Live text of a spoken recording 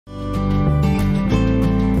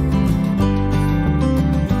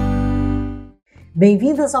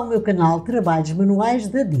Bem-vindas ao meu canal Trabalhos Manuais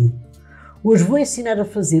da Di. Hoje vou ensinar a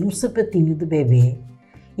fazer um sapatinho de bebê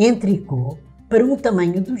em tricô para um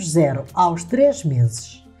tamanho dos 0 aos 3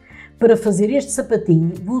 meses. Para fazer este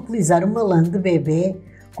sapatinho vou utilizar uma lã de bebê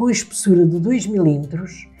com espessura de 2 mm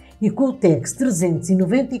e com o tex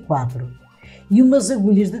 394 e umas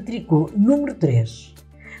agulhas de tricô número 3.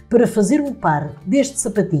 Para fazer um par deste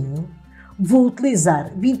sapatinho vou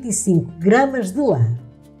utilizar 25 gramas de lã.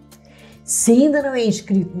 Se ainda não é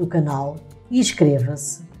inscrito no canal,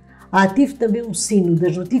 inscreva-se, ative também o sino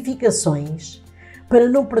das notificações para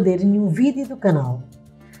não perder nenhum vídeo do canal.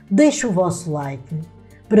 Deixe o vosso like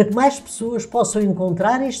para que mais pessoas possam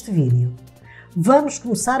encontrar este vídeo. Vamos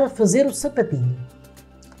começar a fazer o sapatinho.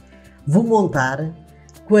 Vou montar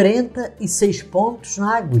 46 pontos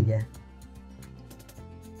na agulha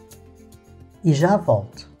e já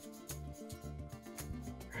volto.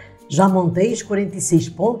 Já montei os 46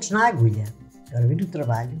 pontos na agulha. Agora vir o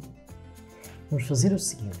trabalho. Vamos fazer o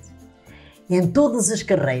seguinte. Em todas as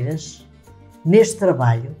carreiras, neste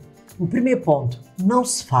trabalho, o primeiro ponto não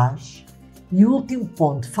se faz e o último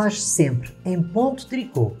ponto faz-se sempre em ponto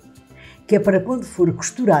tricô, que é para quando for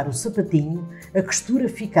costurar o sapatinho, a costura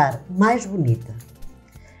ficar mais bonita.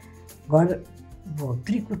 Agora vou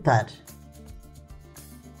tricotar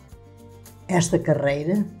esta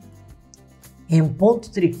carreira em ponto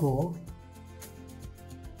tricô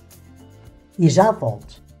e já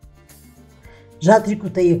volto. Já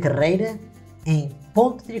tricotei a carreira em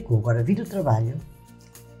ponto tricô. Agora viro o trabalho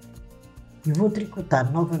e vou tricotar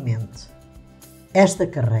novamente esta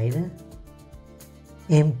carreira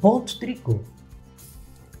em ponto tricô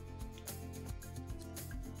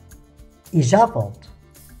e já volto.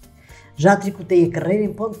 Já tricotei a carreira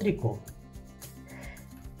em ponto tricô.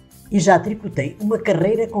 E já tricotei uma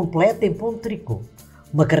carreira completa em ponto tricô.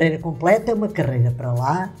 Uma carreira completa é uma carreira para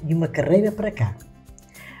lá e uma carreira para cá.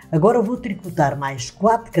 Agora vou tricotar mais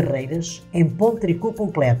 4 carreiras em ponto tricô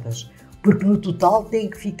completas, porque no total tem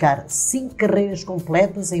que ficar 5 carreiras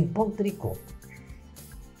completas em ponto tricô.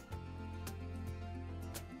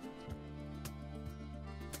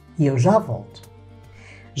 E eu já volto.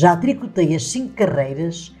 Já tricotei as 5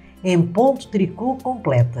 carreiras em ponto tricô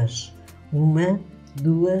completas. 1,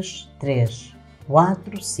 2, 3,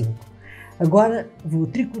 4, 5. Agora vou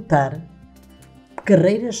tricotar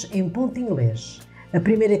carreiras em ponto inglês. A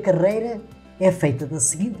primeira carreira é feita da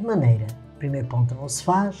seguinte maneira. O primeiro ponto não se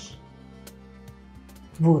faz.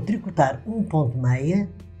 Vou tricotar um ponto meia,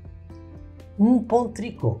 um ponto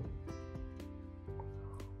tricô,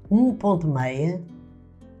 um ponto meia,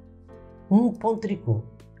 um ponto tricô.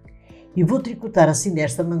 E vou tricotar assim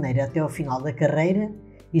desta maneira até ao final da carreira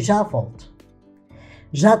e já volto.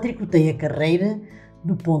 Já tricotei a carreira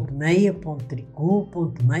do ponto meia, ponto tricô,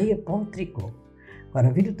 ponto meia, ponto tricô.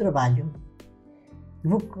 Agora viro o trabalho e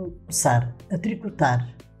vou começar a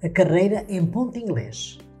tricotar a carreira em ponto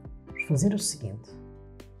inglês. Vamos fazer o seguinte.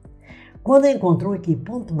 Quando encontram aqui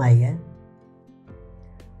ponto meia,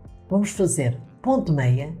 vamos fazer ponto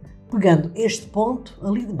meia pegando este ponto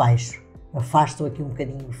ali de baixo. Afastam aqui um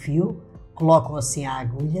bocadinho o fio, colocam assim a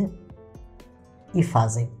agulha e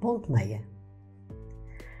fazem ponto meia.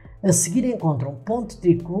 A seguir encontram ponto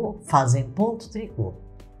tricô, fazem ponto tricô.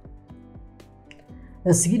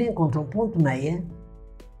 A seguir encontram ponto meia,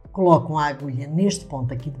 colocam a agulha neste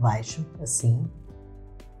ponto aqui de baixo, assim,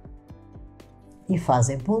 e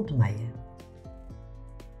fazem ponto meia.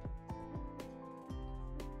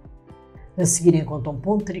 A seguir encontram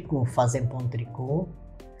ponto tricô, fazem ponto tricô.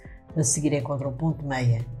 A seguir encontram ponto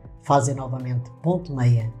meia, fazem novamente ponto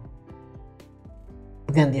meia,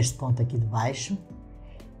 pegando este ponto aqui de baixo.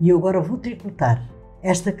 E eu agora vou tricotar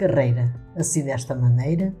esta carreira assim desta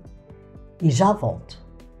maneira e já volto.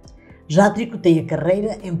 Já tricotei a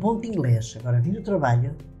carreira em ponto inglês. Agora viro o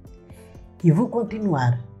trabalho e vou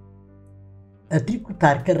continuar a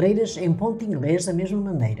tricotar carreiras em ponto inglês da mesma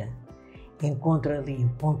maneira. Encontro ali o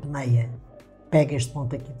ponto meia, pego este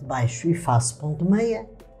ponto aqui de baixo e faço ponto meia.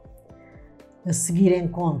 A seguir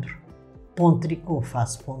encontro ponto tricô,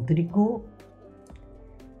 faço ponto tricô.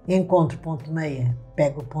 Encontro ponto meia,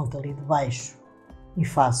 pego o ponto ali de baixo e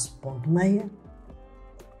faço ponto meia.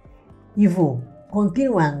 E vou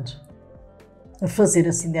continuando a fazer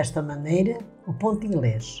assim desta maneira o ponto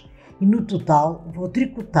inglês. E no total vou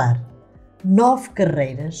tricotar 9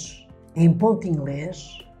 carreiras em ponto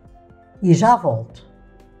inglês e já volto.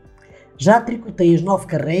 Já tricotei as 9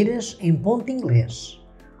 carreiras em ponto inglês.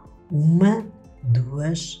 1,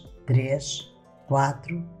 2, 3,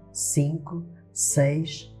 4, 5,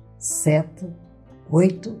 6, 7,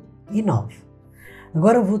 8 e 9.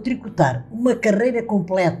 Agora vou tricotar uma carreira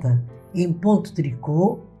completa em ponto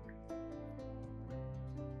tricô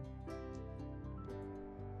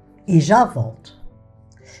e já volto.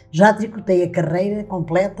 Já tricotei a carreira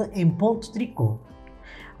completa em ponto tricô.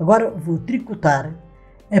 Agora vou tricotar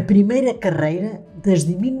a primeira carreira das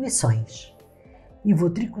diminuições e vou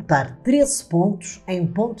tricotar 13 pontos em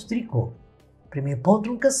ponto tricô. O primeiro ponto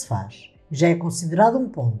nunca se faz, já é considerado um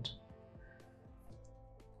ponto.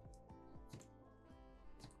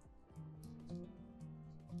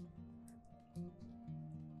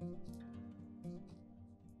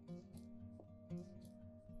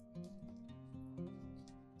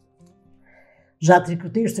 Já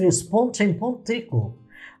tricotei os 13 pontos em ponto tricô.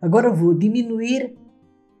 Agora vou diminuir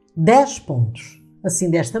 10 pontos, assim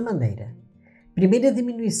desta maneira. Primeira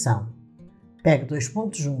diminuição, pego 2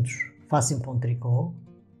 pontos juntos, faço em ponto tricô.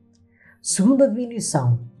 Segunda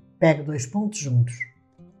diminuição, pego 2 pontos juntos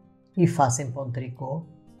e faço em ponto tricô.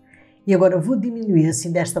 E agora vou diminuir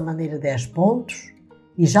assim desta maneira 10 pontos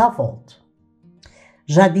e já volto.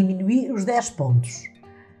 Já diminui os 10 pontos.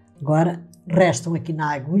 Agora restam aqui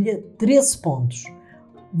na agulha 13 pontos.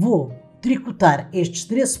 Vou tricotar estes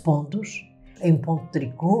 13 pontos em ponto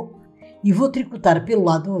tricô e vou tricotar pelo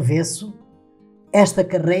lado avesso esta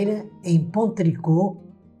carreira em ponto tricô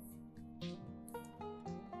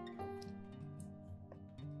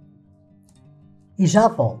e já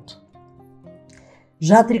volto.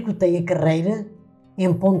 Já tricotei a carreira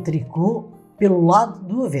em ponto tricô pelo lado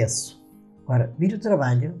do avesso. Agora viro o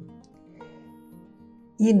trabalho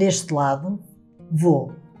e neste lado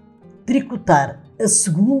vou tricotar a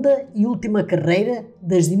segunda e última carreira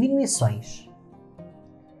das diminuições.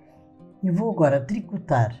 E vou agora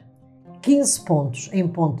tricotar 15 pontos em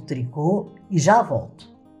ponto tricô e já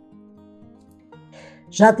volto.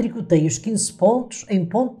 Já tricotei os 15 pontos em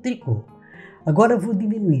ponto tricô. Agora vou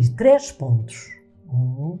diminuir 3 pontos.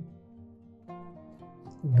 1,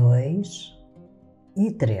 2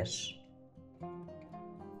 e 3.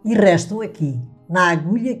 E restam aqui na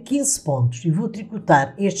agulha 15 pontos e vou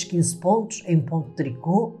tricotar estes 15 pontos em ponto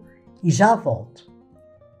tricô e já volto.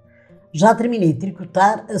 Já terminei de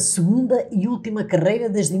tricotar a segunda e última carreira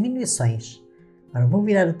das diminuições. Agora vou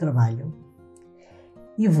virar o trabalho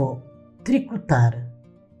e vou tricotar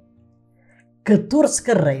 14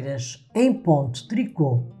 carreiras em ponto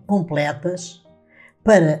tricô completas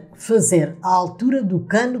para fazer a altura do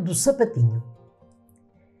cano do sapatinho.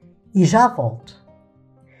 E já volto.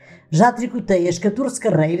 Já tricotei as 14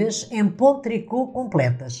 carreiras em ponto tricô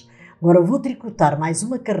completas. Agora vou tricotar mais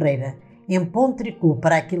uma carreira em ponto tricô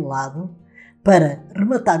para aquele lado para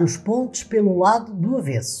rematar os pontos pelo lado do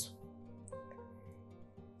avesso.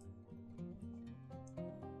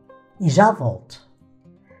 E já volto.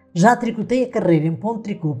 Já tricotei a carreira em ponto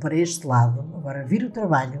tricô para este lado. Agora viro o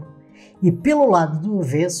trabalho e pelo lado do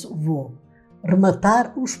avesso vou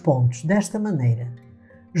rematar os pontos desta maneira.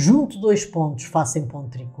 Junto 2 pontos, faço em ponto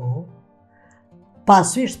tricô,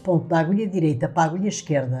 passo este ponto da agulha direita para a agulha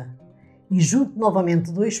esquerda e junto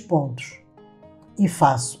novamente 2 pontos e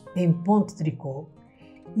faço em ponto tricô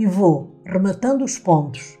e vou rematando os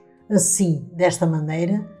pontos assim, desta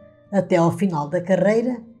maneira, até ao final da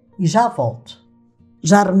carreira e já volto.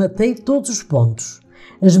 Já rematei todos os pontos.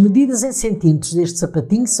 As medidas em centímetros deste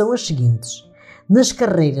sapatinho são as seguintes. Nas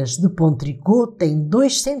carreiras de ponto tricô tem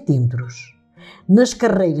 2 centímetros. Nas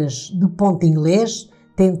carreiras de ponto inglês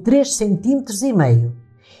tem 3,5 cm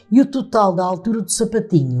e o total da altura do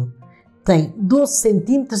sapatinho tem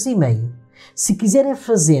 12,5 cm. Se quiserem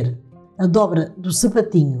fazer a dobra do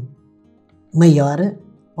sapatinho maior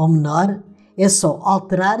ou menor, é só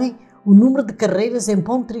alterarem o número de carreiras em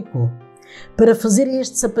ponto tricô. Para fazerem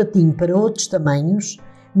este sapatinho para outros tamanhos,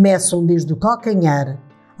 meçam desde o calcanhar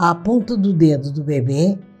à ponta do dedo do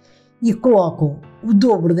bebê e colocam o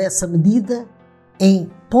dobro dessa medida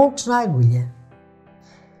em pontos na agulha.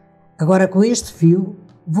 Agora com este fio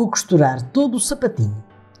vou costurar todo o sapatinho.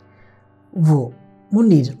 Vou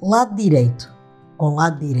unir lado direito com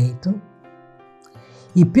lado direito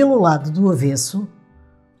e pelo lado do avesso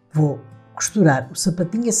vou costurar o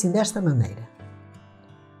sapatinho assim desta maneira.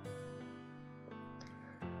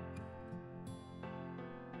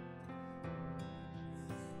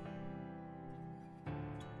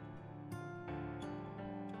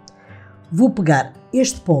 Vou pegar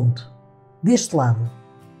este ponto deste lado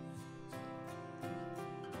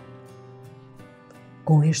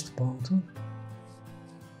com este ponto,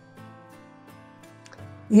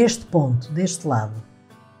 este ponto deste lado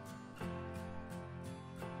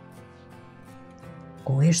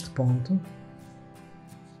com este ponto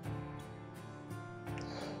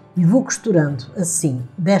e vou costurando assim,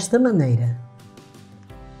 desta maneira.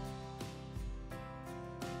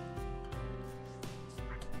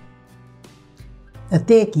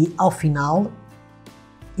 Até aqui ao final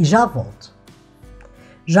e já volto.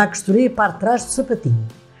 Já costurei a parte de trás do sapatinho.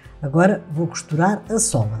 Agora vou costurar a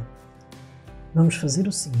sola. Vamos fazer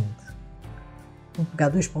o seguinte. Vou pegar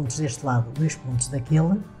 2 pontos deste lado, 2 pontos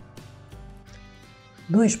daquele.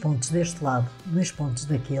 2 pontos deste lado, 2 pontos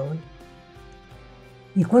daquele.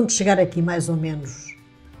 E quando chegar aqui mais ou menos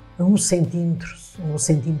a 1 centímetro, 1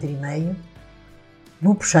 centímetro e meio,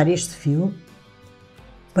 vou puxar este fio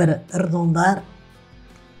para arredondar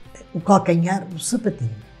o calcanhar do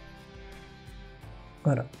sapatinho.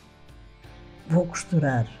 Agora vou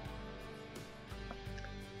costurar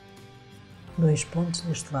 2 pontos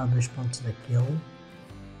deste lado, 2 pontos daquele.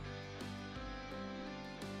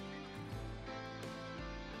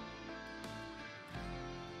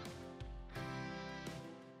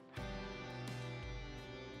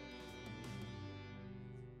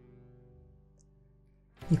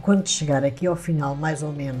 E quando chegar aqui ao final, mais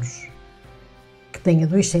ou menos, que tenha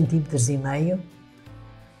 2,5 cm,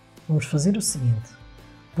 vamos fazer o seguinte.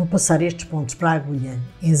 Vou passar estes pontos para a agulha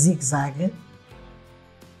em zigue-zague.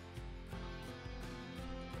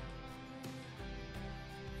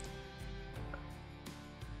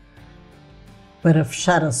 Para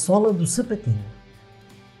fechar a sola do sapatinho.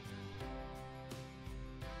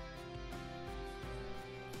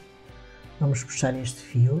 Vamos puxar este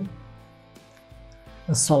fio.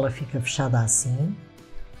 A sola fica fechada assim.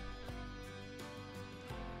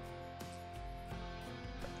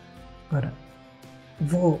 Agora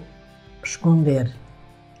vou esconder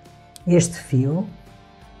este fio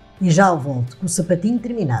e já volto com o sapatinho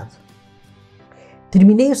terminado.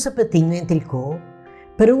 Terminei o sapatinho em tricô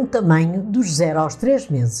para um tamanho dos 0 aos 3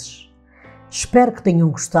 meses. Espero que tenham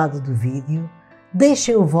gostado do vídeo,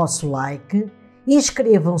 deixem o vosso like,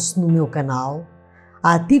 inscrevam-se no meu canal,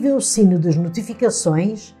 ativem o sino das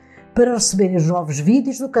notificações para receberem os novos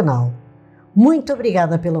vídeos do canal. Muito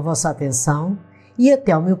obrigada pela vossa atenção e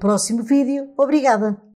até o meu próximo vídeo. Obrigada!